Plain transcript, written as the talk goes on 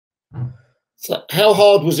So how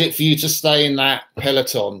hard was it for you to stay in that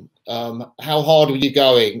peloton? How hard were you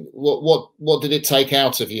going? What did it take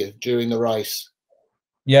out of you during the race?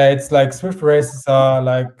 Yeah, it's like Zwift races are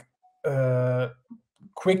like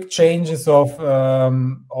quick changes of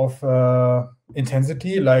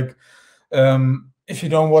intensity. Like if you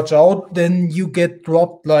don't watch out, then you get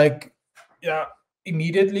dropped like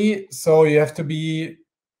immediately. So you have to be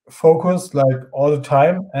focused like all the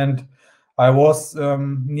time. And I was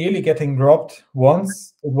nearly getting dropped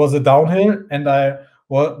once. It was a downhill, and I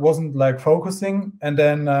wasn't like focusing. And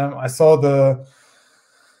then I saw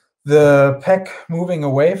the pack moving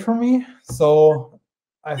away from me. So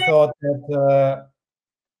I thought that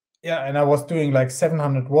and I was doing like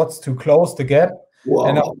 700 watts to close the gap. Wow.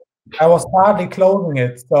 And I was hardly closing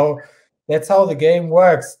it. So that's how the game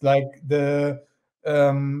works. Like the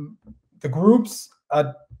groups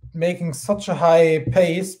are making such a high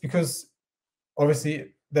pace because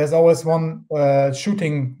obviously there's always one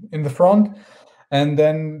shooting in the front, and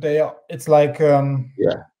then it's like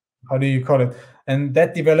how do you call it? And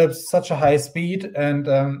that develops such a high speed, and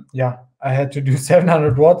I had to do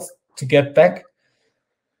 700 watts to get back.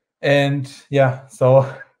 And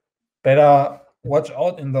so better watch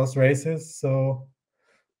out in those races. So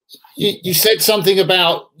you said something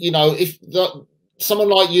about, if someone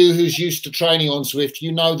like you who's used to training on Zwift,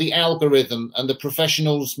 the algorithm, and the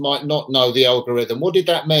professionals might not know the algorithm. What did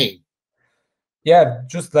that mean? Yeah,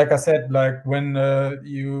 just like I said, like when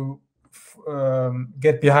you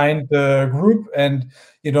get behind the group and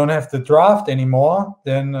you don't have the draft anymore,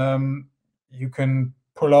 then you can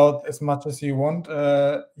pull out as much as you want.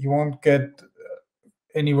 You won't get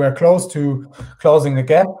anywhere close to closing the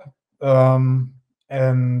gap.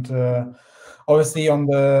 And obviously on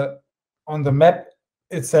the map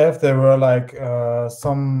itself, there were like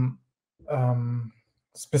some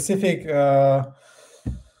specific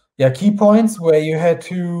key points where you had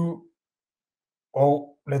to,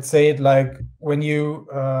 let's say it like when you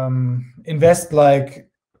invest like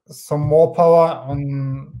some more power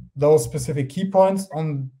on those specific key points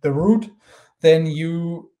on the route, then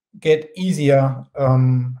you get easier.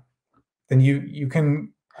 Then you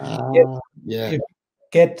can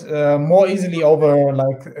get more easily over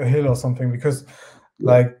like a hill or something, because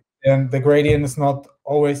like the gradient is not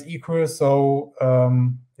always equal. So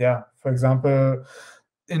for example,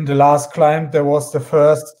 in the last climb, there was the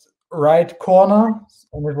first right corner,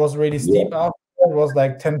 and it was really steep. After it was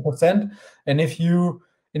like 10%, and if you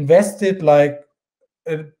invested like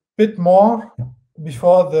a bit more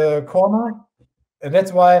before the corner, and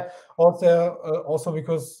that's why also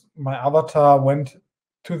because my avatar went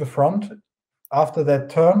to the front after that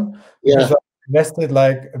turn, because I invested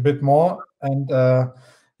like a bit more. And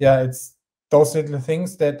it's those little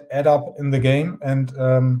things that add up in the game. And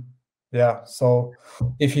so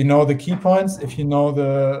if you know the key points, if you know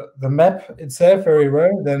the map itself very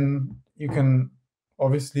well, then you can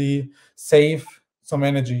obviously save some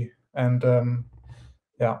energy. And